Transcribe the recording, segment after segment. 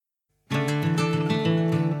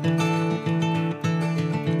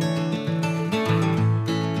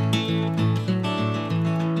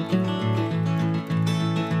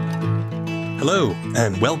Hello,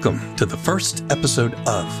 and welcome to the first episode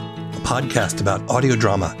of a podcast about audio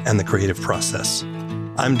drama and the creative process.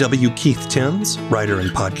 I'm W. Keith Timms, writer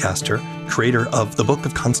and podcaster, creator of The Book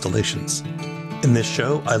of Constellations. In this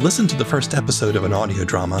show, I listen to the first episode of an audio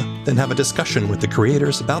drama, then have a discussion with the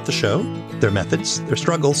creators about the show, their methods, their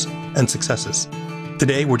struggles, and successes.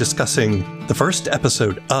 Today, we're discussing the first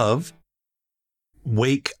episode of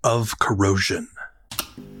Wake of Corrosion.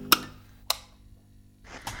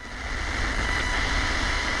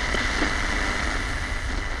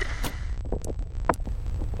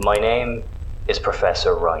 My name is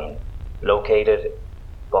Professor Ryan, located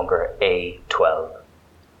Bunker A12.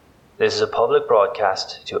 This is a public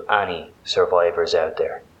broadcast to any survivors out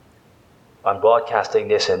there. I'm broadcasting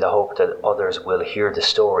this in the hope that others will hear the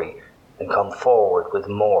story and come forward with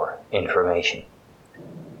more information.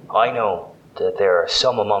 I know that there are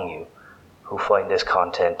some among you who find this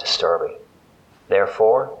content disturbing.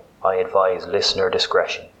 Therefore, I advise listener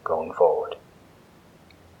discretion going forward.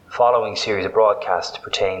 The following series of broadcasts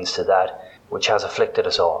pertains to that which has afflicted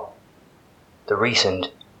us all. The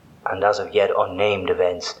recent, and as of yet unnamed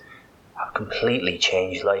events, have completely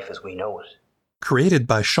changed life as we know it. Created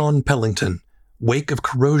by Sean Pellington, Wake of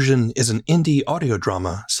Corrosion is an indie audio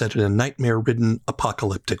drama set in a nightmare-ridden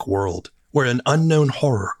apocalyptic world, where an unknown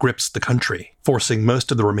horror grips the country, forcing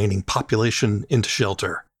most of the remaining population into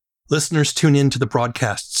shelter. Listeners tune in to the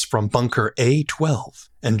broadcasts from Bunker A12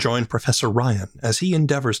 and join Professor Ryan as he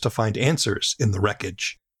endeavors to find answers in the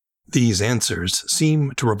wreckage. These answers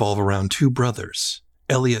seem to revolve around two brothers,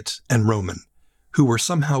 Elliot and Roman, who were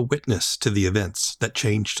somehow witness to the events that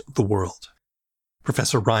changed the world.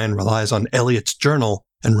 Professor Ryan relies on Elliot's journal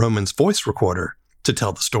and Roman's voice recorder to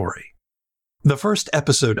tell the story. The first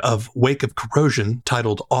episode of Wake of Corrosion,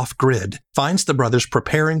 titled Off Grid, finds the brothers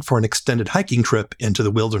preparing for an extended hiking trip into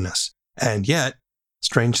the wilderness, and yet,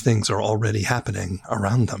 strange things are already happening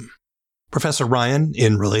around them. Professor Ryan,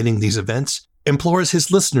 in relating these events, implores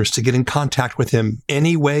his listeners to get in contact with him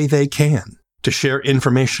any way they can, to share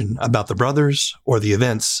information about the brothers or the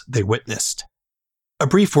events they witnessed. A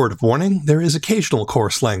brief word of warning, there is occasional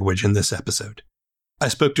coarse language in this episode. I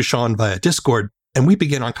spoke to Sean via Discord, and we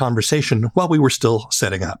began our conversation while we were still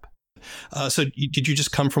setting up. So did you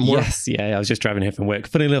just come from work? Yes, yeah, I was just driving here from work.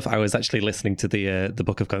 Funny enough, I was actually listening to the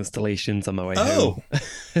Book of Constellations on my way home.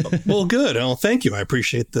 Well, good. Well, thank you. I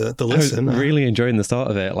appreciate the listen. I was really enjoying the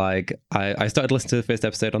start of it. Like, I started listening to the first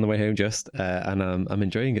episode on the way home and I'm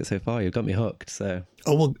enjoying it so far. You've got me hooked. So.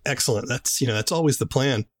 Oh, well, excellent. That's always the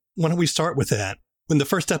plan. Why don't we start with that? In the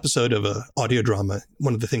first episode of an audio drama,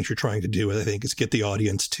 one of the things you're trying to do, I think, is get the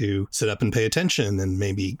audience to sit up and pay attention and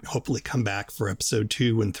maybe hopefully come back for episode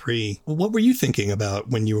 2 and 3. What were you thinking about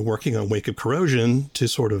when you were working on Wake of Corrosion to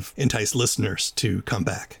sort of entice listeners to come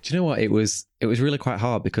back? Do you know what? It was really quite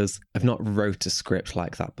hard because I've not wrote a script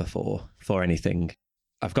like that before for anything.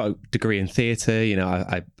 I've got a degree in theatre,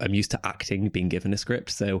 I'm used to acting, being given a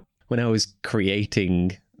script. So when I was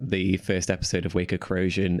creating the first episode of Wake of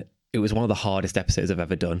Corrosion, it was one of the hardest episodes I've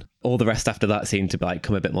ever done. All the rest after that seemed to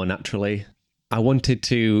come a bit more naturally. I wanted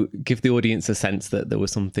to give the audience a sense that there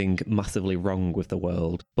was something massively wrong with the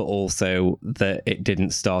world, but also that it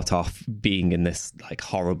didn't start off being in this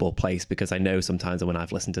horrible place, because I know sometimes when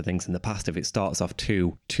I've listened to things in the past, if it starts off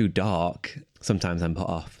too dark, sometimes I'm put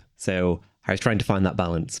off. So I was trying to find that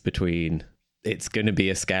balance between it's going to be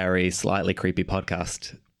a scary, slightly creepy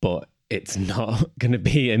podcast, but it's not going to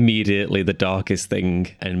be immediately the darkest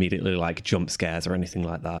thing and immediately jump scares or anything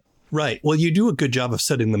like that. Right. Well, you do a good job of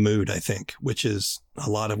setting the mood, I think, which is a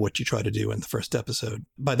lot of what you try to do in the first episode.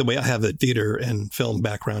 By the way, I have a theater and film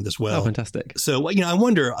background as well. Oh, fantastic. So, I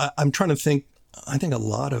wonder, I'm trying to think, I think a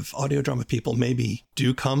lot of audio drama people maybe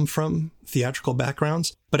do come from theatrical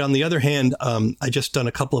backgrounds. But on the other hand, I just done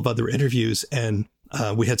a couple of other interviews, and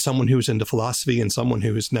we had someone who was into philosophy and someone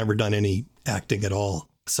who has never done any acting at all.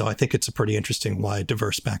 So I think it's a pretty interesting, wide,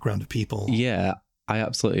 diverse background of people. Yeah, I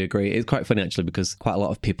absolutely agree. It's quite funny, actually, because quite a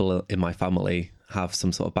lot of people in my family have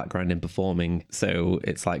some sort of background in performing. So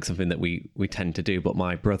it's something that we tend to do. But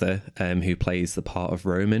my brother, who plays the part of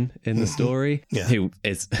Roman in the story, who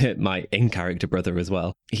is my in-character brother as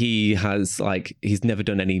well, he has he's never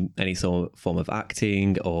done any sort of form of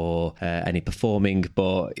acting or any performing,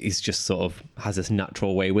 but he's just sort of has this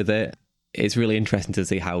natural way with it. It's really interesting to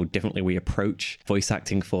see how differently we approach voice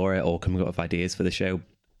acting for it or coming up with ideas for the show.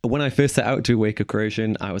 When I first set out to Wake of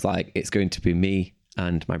Corrosion, I was like, it's going to be me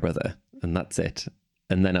and my brother, and that's it.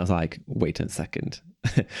 And then I was like, wait a second.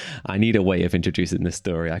 I need a way of introducing this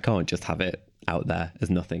story. I can't just have it out there as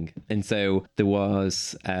nothing. And so there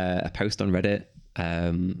was a post on Reddit,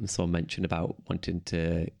 someone mentioned about wanting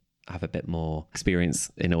to have a bit more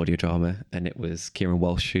experience in audio drama, and it was Kieran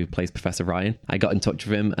Walsh who plays Professor Ryan. I got in touch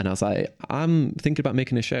with him and I was like, I'm thinking about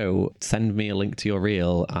making a show. Send me a link to your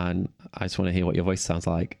reel and I just want to hear what your voice sounds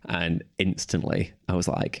like. And instantly I was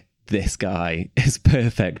like, this guy is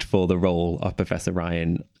perfect for the role of Professor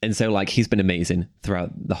Ryan. And so like he's been amazing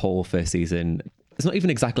throughout the whole first season. It's not even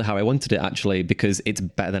exactly how I wanted it, actually, because it's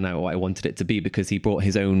better than what I wanted it to be, because he brought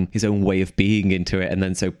his own way of being into it. And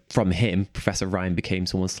then so from him, Professor Ryan became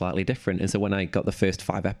someone slightly different. And so when I got the first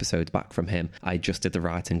 5 episodes back from him, I adjusted the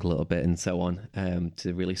writing a little bit and so on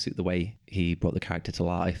to really suit the way he brought the character to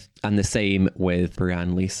life. And the same with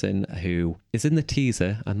Brianne Leeson, who is in the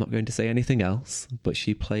teaser. I'm not going to say anything else, but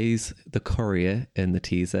she plays the courier in the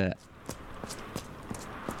teaser.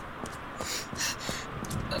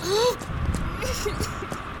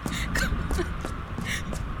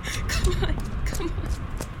 Come on.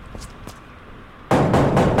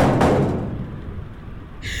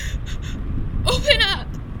 Open up!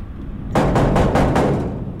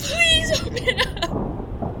 Please open up!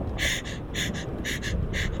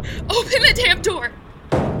 Open the damn door!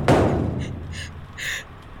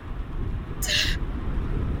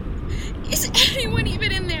 Is anyone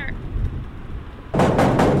even in there?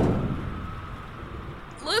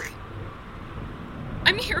 Look,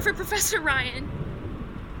 I'm here for Professor Ryan.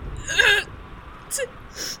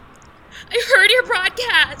 I heard your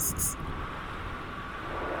broadcasts.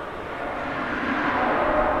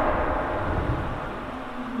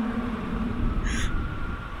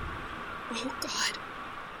 Oh, God.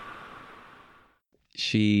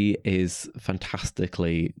 She is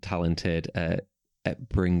fantastically talented at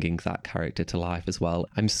bringing that character to life as well.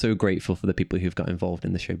 I'm so grateful for the people who've got involved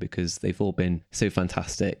in the show because they've all been so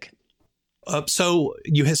fantastic. So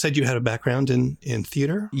you had said you had a background in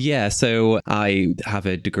theater? Yeah, so I have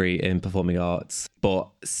a degree in performing arts, but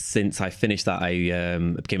since I finished that, I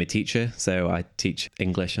became a teacher. So I teach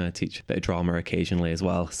English and I teach a bit of drama occasionally as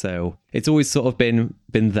well. So it's always sort of been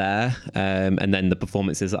there. And then the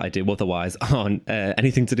performances that I do otherwise aren't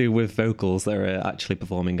anything to do with vocals. They're actually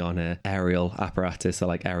performing on a aerial apparatus, so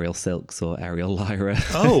like aerial silks or aerial lyra.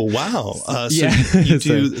 Oh, wow. So yeah. you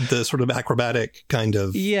do the sort of acrobatic kind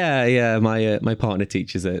of... Yeah. My partner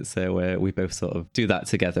teaches it. So we both sort of do that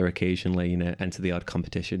together occasionally, enter the odd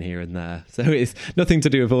competition here and there. So it's nothing to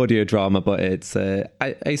do with audio drama, but it's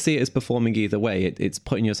I see it as performing either way. It's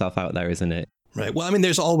putting yourself out there, isn't it? Right. Well, I mean,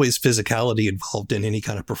 there's always physicality involved in any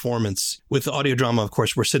kind of performance. With audio drama, of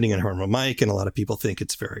course, we're sitting in front of a mic and a lot of people think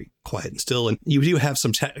it's very quiet and still. And you do have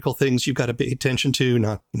some technical things you've got to pay attention to,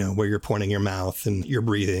 not, where you're pointing your mouth and your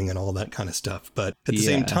breathing and all that kind of stuff. But at the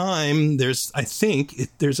same time, there's a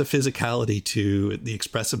physicality to the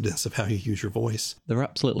expressiveness of how you use your voice. There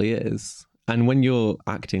absolutely is. And when you're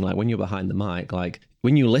acting, like when you're behind the mic, like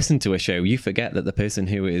when you listen to a show, you forget that the person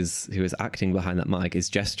who is acting behind that mic is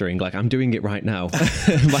gesturing like, I'm doing it right now.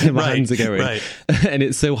 my hands are going. Right. And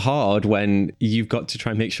it's so hard when you've got to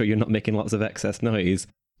try and make sure you're not making lots of excess noise.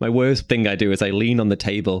 My worst thing I do is I lean on the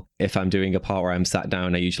table if I'm doing a part where I'm sat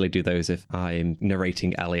down. I usually do those if I'm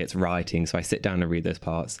narrating Elliot's writing. So I sit down and read those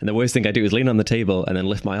parts. And the worst thing I do is lean on the table and then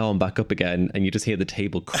lift my arm back up again. And you just hear the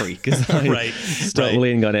table creak as I start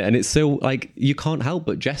leaning on it. And it's so like, you can't help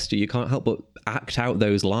but gesture. You can't help but act out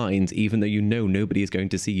those lines, even though nobody is going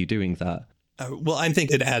to see you doing that. Well, I think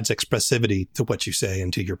it adds expressivity to what you say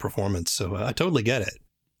and to your performance. So I totally get it.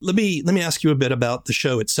 Let me ask you a bit about the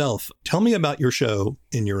show itself. Tell me about your show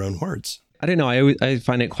in your own words. I don't know. I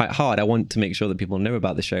find it quite hard. I want to make sure that people know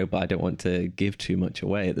about the show, but I don't want to give too much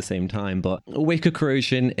away at the same time. But Wake of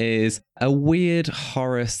Corrosion is a weird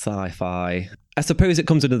horror sci-fi. I suppose it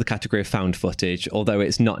comes under the category of found footage, although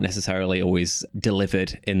it's not necessarily always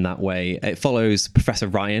delivered in that way. It follows Professor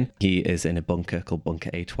Ryan. He is in a bunker called Bunker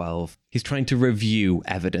A12. He's trying to review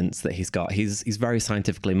evidence that he's got. He's very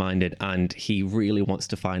scientifically minded, and he really wants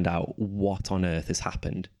to find out what on earth has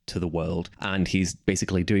happened to the world. And he's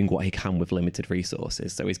basically doing what he can with limited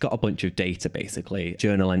resources. So he's got a bunch of data, basically,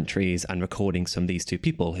 journal entries and recordings from these two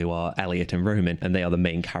people who are Elliot and Roman, and they are the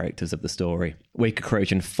main characters of the story. Wake of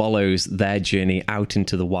Corrosion follows their journey out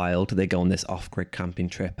into the wild. They go on this off-grid camping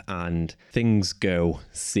trip and things go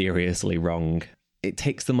seriously wrong. It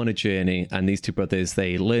takes them on a journey, and these two brothers,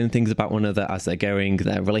 they learn things about one another as they're going.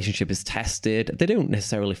 Their relationship is tested. They don't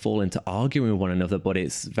necessarily fall into arguing with one another, but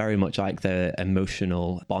it's very much like the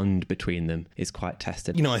emotional bond between them is quite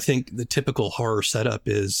tested. I think the typical horror setup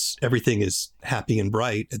is everything is happy and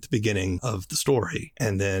bright at the beginning of the story.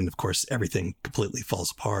 And then, of course, everything completely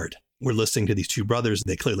falls apart. We're listening to these two brothers.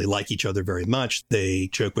 They clearly like each other very much. They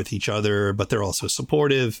joke with each other, but they're also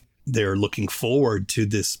supportive. They're looking forward to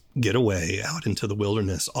this getaway out into the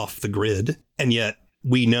wilderness off the grid. And yet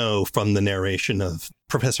we know from the narration of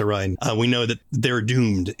Professor Ryan, we know that they're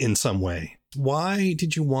doomed in some way. Why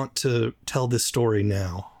did you want to tell this story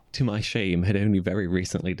now? To my shame, had only very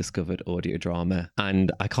recently discovered audio drama,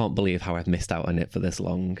 and I can't believe how I've missed out on it for this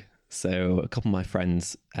long. So a couple of my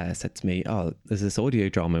friends said to me, oh, there's this audio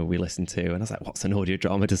drama we listen to. And I was like, what's an audio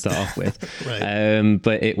drama to start off with? Right.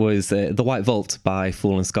 But it was The White Vault by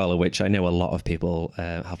Fool and Scholar, which I know a lot of people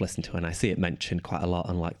have listened to. And I see it mentioned quite a lot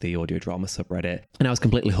on like the audio drama subreddit. And I was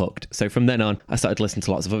completely hooked. So from then on, I started listening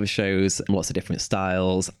to lots of other shows, lots of different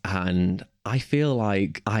styles. And I feel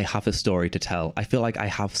like I have a story to tell. I feel like I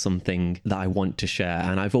have something that I want to share.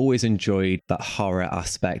 And I've always enjoyed that horror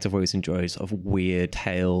aspect. I've always enjoyed sort of weird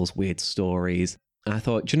tales, weird stories. And I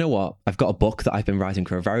thought, do you know what? I've got a book that I've been writing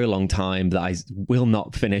for a very long time that I will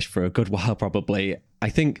not finish for a good while, probably. I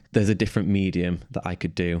think there's a different medium that I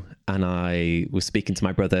could do. And I was speaking to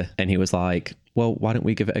my brother and he was like, well, why don't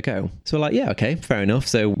we give it a go? So we're like, yeah, okay, fair enough.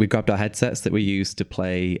 So we grabbed our headsets that we used to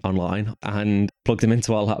play online and plugged them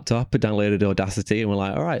into our laptop, downloaded Audacity, and we're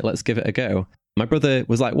like, all right, let's give it a go. My brother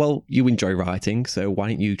was like, well, you enjoy writing, so why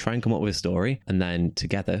don't you try and come up with a story? And then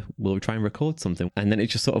together we'll try and record something. And then it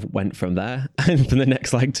just sort of went from there. And for the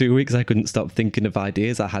next 2 weeks, I couldn't stop thinking of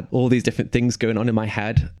ideas. I had all these different things going on in my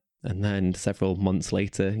head. And then several months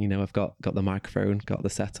later, I've got the microphone, got the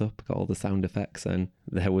setup, got all the sound effects, and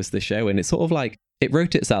there was the show. And it's sort of like, it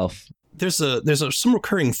wrote itself. There's some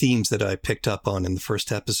recurring themes that I picked up on in the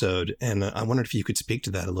first episode, and I wondered if you could speak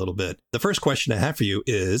to that a little bit. The first question I have for you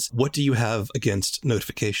is, what do you have against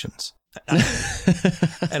notifications?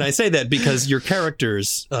 And I say that because your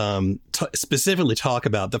characters specifically talk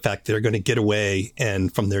about the fact they're going to get away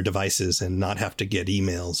and from their devices and not have to get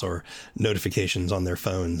emails or notifications on their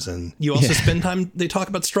phones. And you also spend time, they talk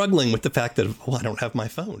about struggling with the fact that, I don't have my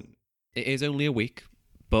phone. It is only a week,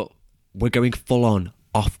 but we're going full on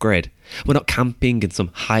off-grid. We're not camping in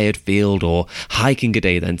some hired field or hiking a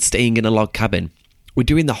day then staying in a log cabin. We're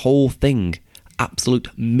doing the whole thing. Absolute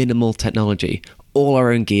minimal technology. All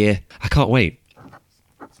our own gear. I can't wait.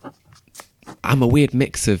 I'm a weird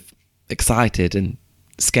mix of excited and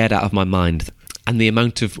scared out of my mind. And the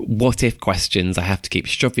amount of what-if questions I have to keep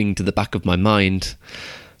shoving to the back of my mind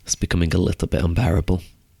is becoming a little bit unbearable.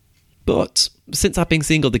 But since I've been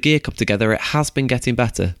seeing all the gear come together, it has been getting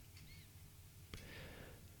better.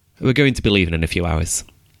 We're going to be leaving in a few hours,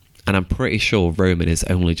 and I'm pretty sure Roman has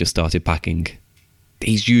only just started packing.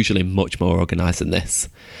 He's usually much more organised than this.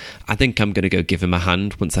 I think I'm going to go give him a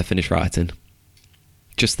hand once I finish writing.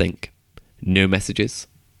 Just think, no messages,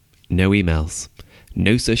 no emails,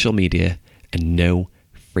 no social media, and no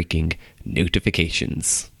freaking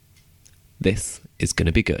notifications. This is going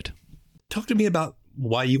to be good. Talk to me about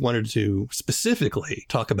why you wanted to specifically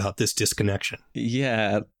talk about this disconnection.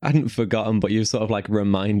 Yeah, I hadn't forgotten, but you sort of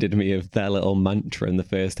reminded me of their little mantra in the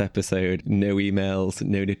first episode. No emails,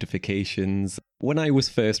 no notifications. When I was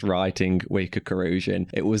first writing Wake of Corrosion,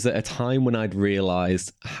 it was at a time when I'd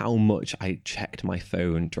realised how much I checked my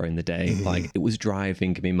phone during the day. It was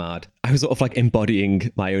driving me mad. I was sort of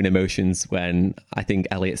embodying my own emotions when I think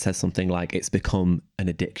Elliot says something like, it's become an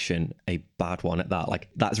addiction, a bad one at that.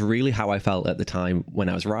 That's really how I felt at the time when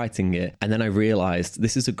I was writing it. And then I realised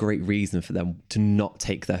this is a great reason for them to not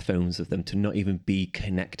take their phones with them, to not even be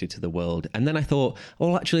connected to the world. And then I thought,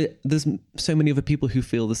 well, actually, there's so many other people who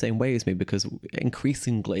feel the same way as me, because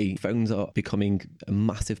increasingly phones are becoming a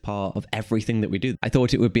massive part of everything that we do. I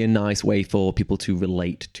thought it would be a nice way for people to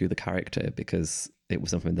relate to the character, because it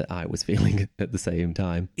was something that I was feeling at the same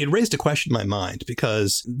time. It raised a question in my mind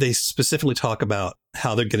because they specifically talk about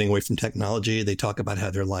how they're getting away from technology. They talk about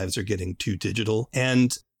how their lives are getting too digital.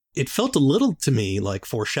 And it felt a little to me like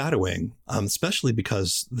foreshadowing, especially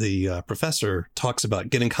because the professor talks about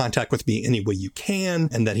get in contact with me any way you can,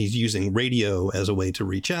 and that he's using radio as a way to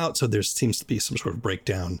reach out. So there seems to be some sort of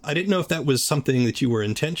breakdown. I didn't know if that was something that you were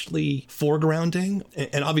intentionally foregrounding.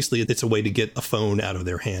 And obviously it's a way to get a phone out of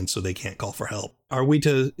their hands so they can't call for help. Are we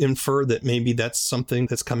to infer that maybe that's something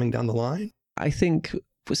that's coming down the line? I think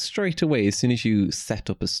straight away, as soon as you set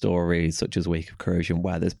up a story such as Wake of Corrosion,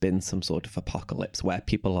 where there's been some sort of apocalypse, where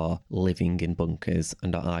people are living in bunkers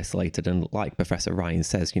and are isolated, and like Professor Ryan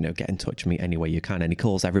says, get in touch with me any way you can, and he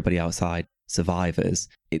calls everybody outside survivors.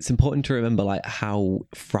 It's important to remember how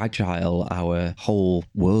fragile our whole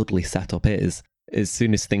worldly setup is. As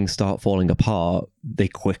soon as things start falling apart, they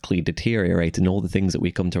quickly deteriorate, and all the things that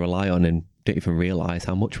we come to rely on and don't even realise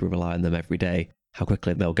how much we rely on them every day, how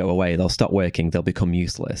quickly they'll go away, they'll stop working, they'll become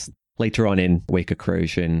useless. Later on in Wake of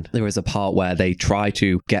Corrosion, there is a part where they try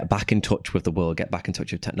to get back in touch with the world, get back in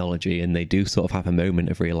touch with technology, and they do sort of have a moment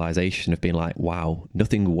of realization of being like, wow,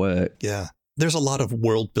 nothing worked. Yeah. There's a lot of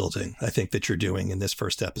world building, I think, that you're doing in this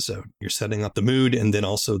first episode. You're setting up the mood and then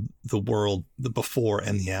also the world, the before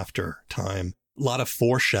and the after time. A lot of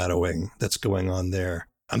foreshadowing that's going on there.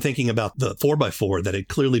 I'm thinking about the 4x4 that had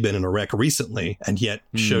clearly been in a wreck recently and yet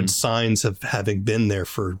showed signs of having been there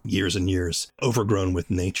for years and years, overgrown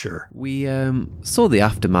with nature. We saw the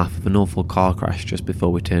aftermath of an awful car crash just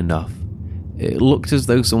before we turned off. It looked as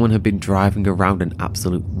though someone had been driving around an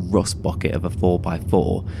absolute rust bucket of a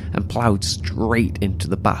 4x4 and ploughed straight into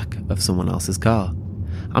the back of someone else's car.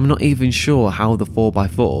 I'm not even sure how the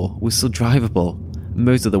 4x4 was still drivable.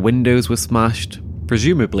 Most of the windows were smashed,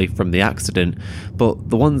 presumably from the accident, but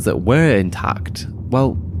the ones that were intact,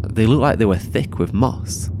 well, they looked like they were thick with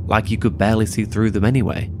moss, like you could barely see through them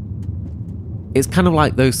anyway. It's kind of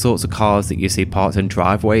like those sorts of cars that you see parked in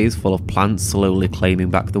driveways full of plants slowly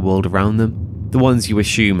claiming back the world around them, the ones you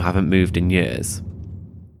assume haven't moved in years.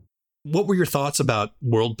 What were your thoughts about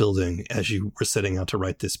world building as you were setting out to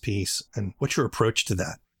write this piece, and what's your approach to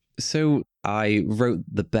that? So I wrote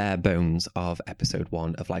the bare bones of episode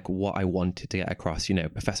 1 of like what I wanted to get across. You know,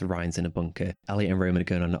 Professor Ryan's in a bunker, Elliot and Roman are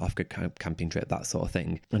going on an off-grid camping trip, that sort of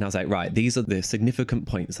thing. And I was like, right, these are the significant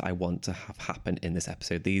points I want to have happen in this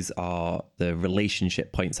episode. These are the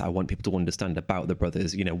relationship points I want people to understand about the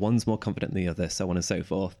brothers. You know, one's more confident than the other, so on and so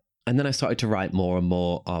forth. And then I started to write more and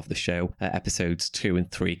more of the show. Episodes 2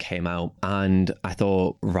 and 3 came out, and I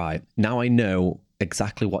thought, right, now I know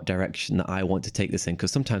exactly what direction that I want to take this in,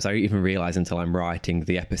 because sometimes I don't even realize until I'm writing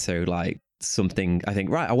the episode, like something I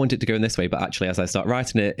think, right, I want it to go in this way, but actually as I start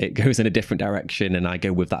writing it, it goes in a different direction and I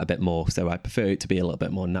go with that a bit more. So I prefer it to be a little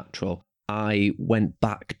bit more natural. I went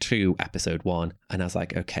back to episode 1 and I was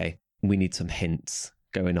like, okay, we need some hints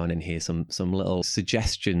going on in here, some little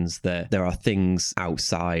suggestions that there are things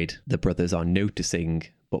outside the brothers are noticing,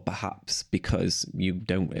 but perhaps because you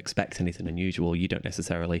don't expect anything unusual, you don't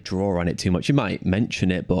necessarily draw on it too much. You might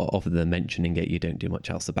mention it, but other than mentioning it, you don't do much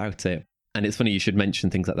else about it. And it's funny you should mention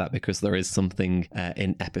things like that, because there is something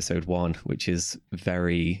in episode 1 which is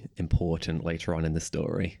very important later on in the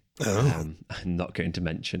story. I'm not going to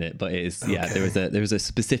mention it, but it is, okay. Yeah, there is a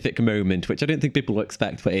specific moment which I don't think people will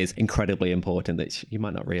expect, but is incredibly important that you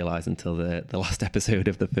might not realize until the last episode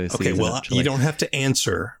of the first season. Okay, well, actually. You don't have to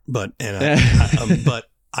answer, but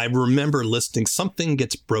I remember listening, something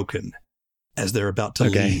gets broken as they're about to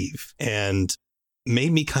leave, and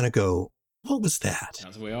made me kind of go, what was that?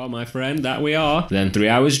 As we are, my friend, that we are. Then 3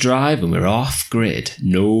 hours drive and we're off grid.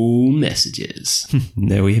 No messages.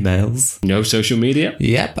 No emails. No social media.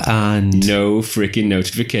 Yep, and no freaking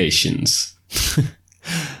notifications.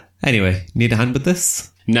 Anyway, need a hand with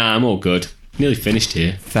this? Nah, I'm all good. Nearly finished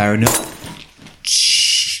here. Fair enough.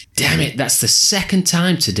 Shh. Damn it, that's the second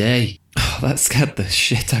time today. Oh, that scared the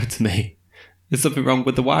shit out of me. Is something wrong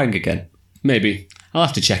with the wiring again? Maybe. I'll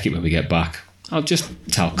have to check it when we get back. I'll just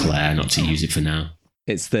tell Claire not to use it for now.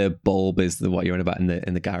 It's the bulb is what you're on about in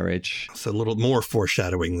the garage. So a little more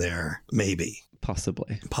foreshadowing there, maybe.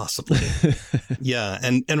 Possibly. Yeah,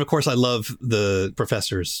 and of course I love the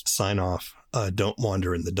professor's sign-off, don't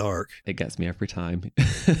wander in the dark. It gets me every time.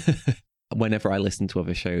 Whenever I listen to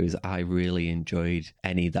other shows, I really enjoyed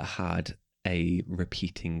any that had a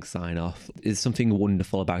repeating sign off. There's something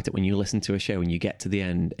wonderful about it when you listen to a show and you get to the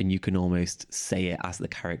end and you can almost say it as the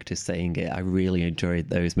character's saying it. I really enjoyed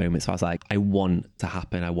those moments. So I was like, I want to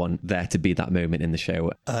happen. I want there to be that moment in the show.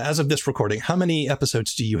 As of this recording, how many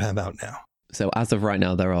episodes do you have out now? So as of right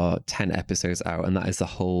now, there are 10 episodes out, and that is the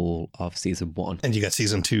whole of season 1. And you got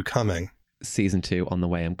season 2 coming. Season 2 on the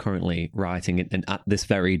way. I'm currently writing it, and at this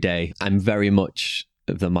very day, I'm very much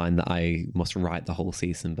of the mind that I must write the whole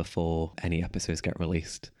season before any episodes get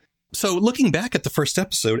released. So looking back at the first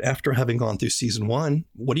episode after having gone through season 1,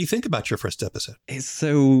 what do you think about your first episode? It's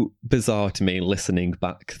so bizarre to me listening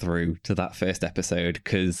back through to that first episode,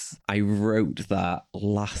 because I wrote that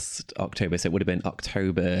last October, so it would have been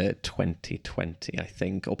October 2020, I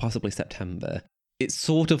think, or possibly September. It's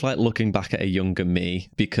sort of like looking back at a younger me,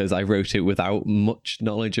 because I wrote it without much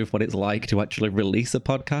knowledge of what it's like to actually release a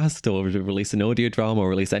podcast or to release an audio drama or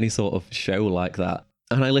release any sort of show like that.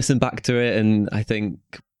 And I listen back to it and I think,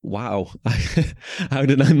 wow, how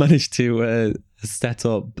did I manage to set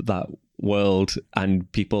up that world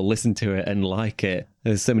and people listen to it and like it?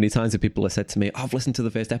 There's so many times that people have said to me, oh, I've listened to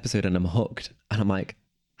the first episode and I'm hooked. And I'm like,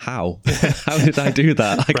 how? How did I do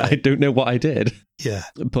that? Like, right. I don't know what I did. Yeah.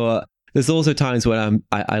 But there's also times when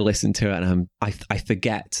I listen to it and I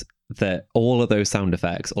forget that all of those sound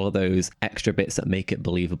effects, all of those extra bits that make it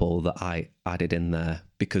believable that I added in there,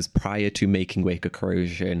 because prior to making Wake of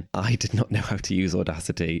Corrosion, I did not know how to use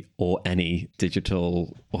Audacity or any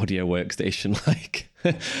digital audio workstation. Like,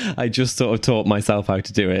 I just sort of taught myself how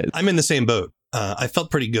to do it. I'm in the same boat. I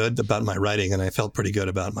felt pretty good about my writing and I felt pretty good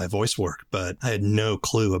about my voice work, but I had no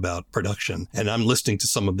clue about production. And I'm listening to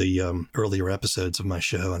some of the earlier episodes of my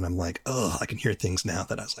show and I'm like, oh, I can hear things now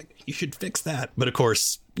that I was like, you should fix that. But of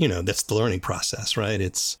course, you know, that's the learning process, right?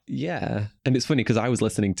 Yeah. And it's funny because I was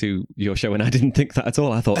listening to your show and I didn't think that at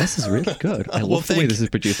all. I thought, this is really good. I love the way this is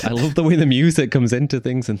produced. I love the way the music comes into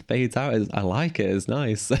things and fades out. I like it. It's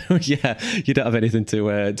nice. So yeah, you don't have anything to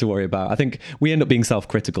worry about. I think we end up being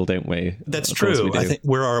self-critical, don't we? That's true. I think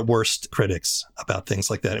we're our worst critics about things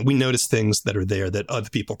like that. And we notice things that are there that other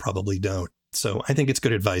people probably don't. So I think it's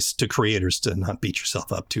good advice to creators to not beat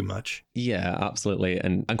yourself up too much. Yeah, absolutely.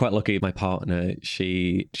 And I'm quite lucky. My partner,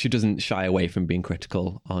 she doesn't shy away from being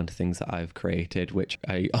critical on things that I've created, which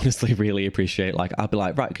I honestly really appreciate. Like, I'll be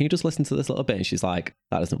like, right, can you just listen to this little bit? And she's like,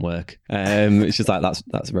 that doesn't work. She's like,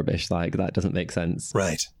 that's rubbish. Like, that doesn't make sense.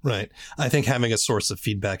 Right. I think having a source of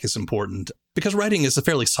feedback is important. Because writing is a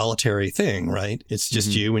fairly solitary thing, right? It's just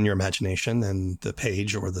you and your imagination and the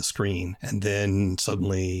page or the screen. And then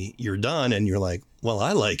suddenly you're done and you're like, well,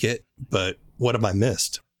 I like it, but what have I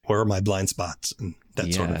missed? Where are my blind spots? And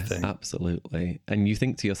that sort of thing. Absolutely. And you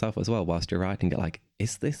think to yourself as well, whilst you're writing it, like,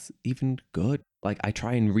 is this even good? Like, I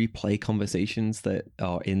try and replay conversations that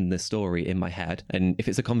are in the story in my head. And if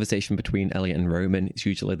it's a conversation between Elliot and Roman, it's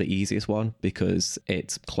usually the easiest one because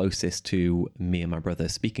it's closest to me and my brother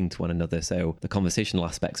speaking to one another. So the conversational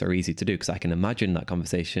aspects are easy to do because I can imagine that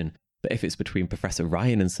conversation. But if it's between Professor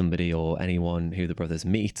Ryan and somebody or anyone who the brothers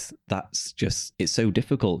meet, it's so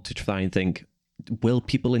difficult to try and think, will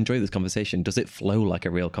people enjoy this conversation? Does it flow like a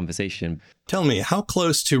real conversation? Tell me, how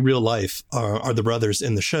close to real life are the brothers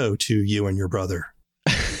in the show to you and your brother?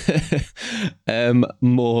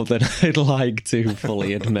 More than I'd like to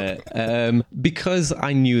fully admit. Because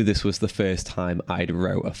I knew this was the first time I'd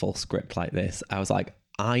wrote a full script like this, I was like,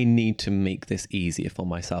 I need to make this easier for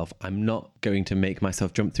myself. I'm not going to make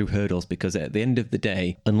myself jump through hurdles because at the end of the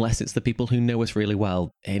day, unless it's the people who know us really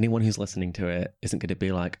well, anyone who's listening to it isn't going to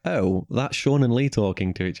be like, oh, that's Sean and Lee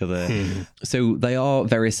talking to each other. So they are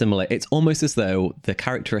very similar. It's almost as though the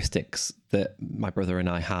characteristics that my brother and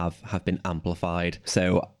I have been amplified.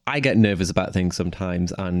 So I get nervous about things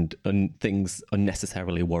sometimes and things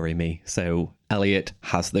unnecessarily worry me. So Elliot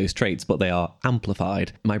has those traits, but they are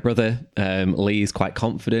amplified. My brother, Lee, is quite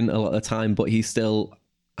confident a lot of the time, but he still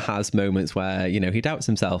has moments where, you know, he doubts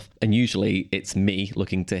himself. And usually it's me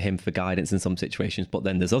looking to him for guidance in some situations. But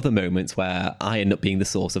then there's other moments where I end up being the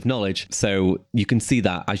source of knowledge. So you can see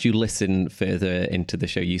that as you listen further into the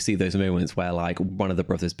show, you see those moments where like one of the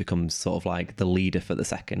brothers becomes sort of like the leader for the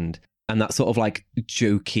second. And that sort of like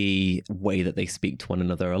jokey way that they speak to one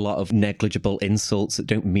another, a lot of negligible insults that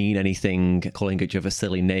don't mean anything, calling each other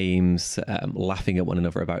silly names, laughing at one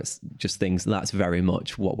another about just things. That's very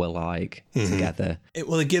much what we're like together.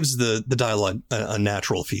 It gives the dialogue a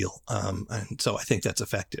natural feel. And so I think that's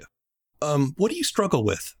effective. What do you struggle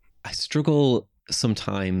with? I struggle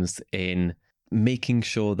sometimes in making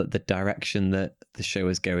sure that the direction that the show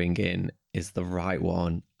is going in is the right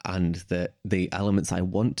one, and that the elements I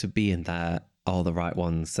want to be in there are the right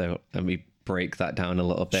ones. So let me break that down a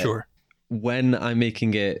little bit. Sure. When I'm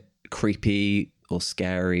making it creepy or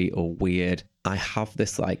scary or weird, I have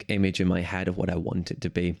this like image in my head of what I want it to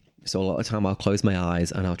be. So a lot of time I'll close my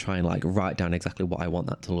eyes and I'll try and like write down exactly what I want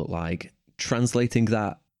that to look like. Translating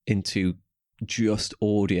that into just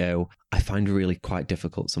audio, I find really quite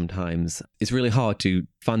difficult sometimes. It's really hard to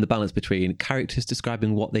find the balance between characters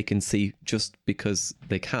describing what they can see just because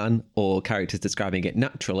they can, or characters describing it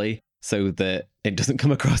naturally so that it doesn't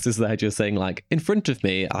come across as they're just saying like, in front of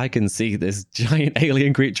me, I can see this giant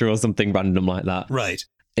alien creature or something random like that. Right.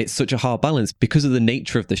 It's such a hard balance because of the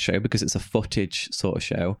nature of the show, because it's a footage sort of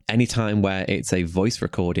show. Anytime where it's a voice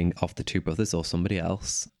recording of the two brothers or somebody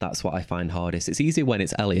else, that's what I find hardest. It's easier when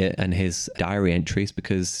it's Elliot and his diary entries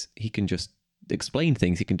because he can just explain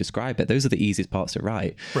things, he can describe it. Those are the easiest parts to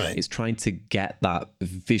write. Right. It's trying to get that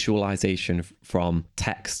visualization from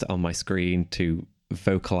text on my screen to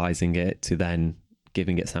vocalizing it to then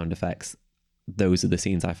giving it sound effects. Those are the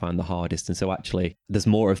scenes I find the hardest. And so actually there's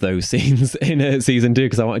more of those scenes in season 2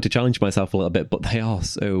 because I wanted to challenge myself a little bit, but they are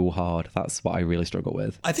so hard. That's what I really struggle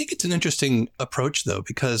with. I think it's an interesting approach though,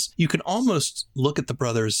 because you can almost look at the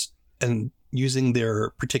brothers and using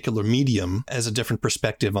their particular medium as a different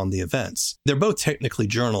perspective on the events. They're both technically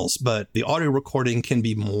journals, but the audio recording can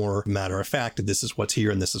be more matter of fact. This is what's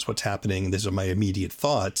here and this is what's happening. These are my immediate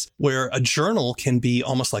thoughts. Where a journal can be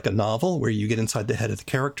almost like a novel where you get inside the head of the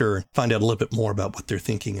character, find out a little bit more about what they're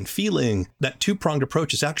thinking and feeling. That two-pronged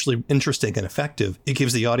approach is actually interesting and effective. It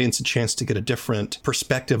gives the audience a chance to get a different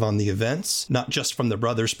perspective on the events, not just from the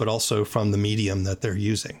brothers, but also from the medium that they're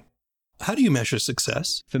using. How do you measure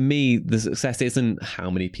success? For me, the success isn't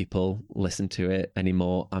how many people listen to it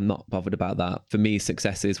anymore. I'm not bothered about that. For me,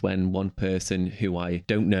 success is when one person who I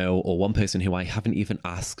don't know or one person who I haven't even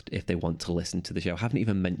asked if they want to listen to the show, haven't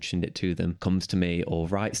even mentioned it to them, comes to me or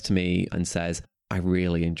writes to me and says, I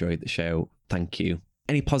really enjoyed the show. Thank you.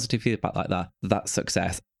 Any positive feedback like that, that's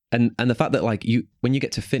success. And the fact that like when you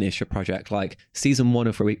get to finish a project, like season 1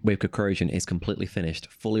 of Wake of Corrosion is completely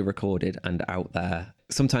finished, fully recorded and out there.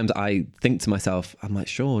 Sometimes I think to myself, I'm like,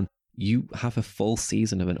 Sean, you have a full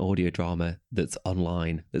season of an audio drama that's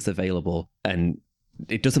online, that's available. And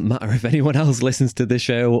it doesn't matter if anyone else listens to the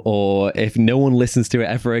show or if no one listens to it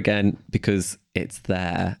ever again, because it's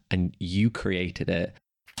there and you created it.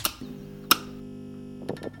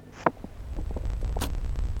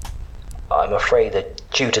 I'm afraid that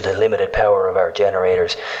due to the limited power of our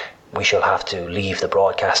generators, we shall have to leave the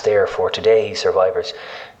broadcast there for today, survivors.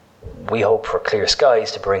 We hope for clear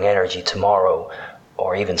skies to bring energy tomorrow,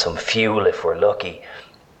 or even some fuel if we're lucky.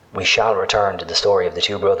 We shall return to the story of the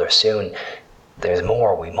two brothers soon. There's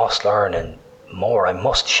more we must learn and more I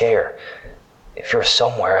must share. If you're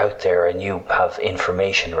somewhere out there and you have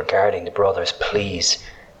information regarding the brothers, please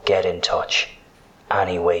get in touch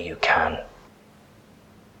any way you can.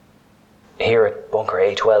 Here at Bunker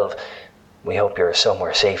A12, we hope you're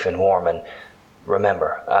somewhere safe and warm, and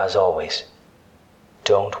remember, as always,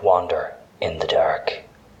 don't wander in the dark.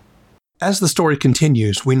 As the story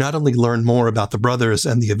continues, we not only learn more about the brothers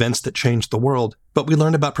and the events that changed the world, but we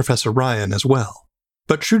learn about Professor Ryan as well.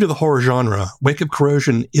 But true to the horror genre, Wake of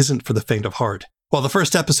Corrosion isn't for the faint of heart. While the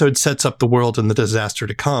first episode sets up the world and the disaster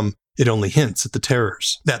to come, it only hints at the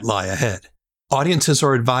terrors that lie ahead. Audiences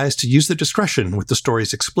are advised to use their discretion with the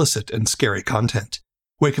story's explicit and scary content.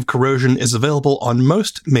 Wake of Corrosion is available on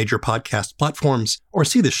most major podcast platforms, or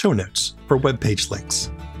see the show notes for webpage links.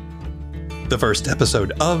 The first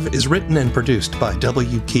episode of is written and produced by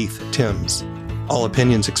W. Keith Timms. All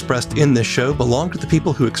opinions expressed in this show belong to the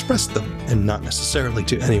people who expressed them, and not necessarily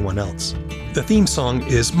to anyone else. The theme song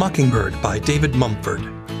is Mockingbird by David Mumford.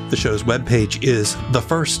 The show's webpage is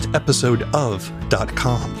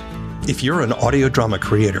thefirstepisodeof.com. If you're an audio drama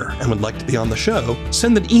creator and would like to be on the show,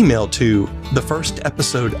 send an email to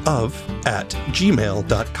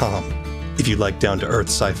thefirstepisodeof@gmail.com. If you like down-to-earth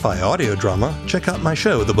sci-fi audio drama, check out my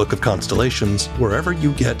show, The Book of Constellations, wherever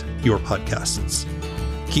you get your podcasts.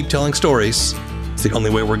 Keep telling stories. It's the only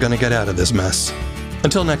way we're going to get out of this mess.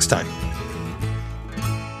 Until next time.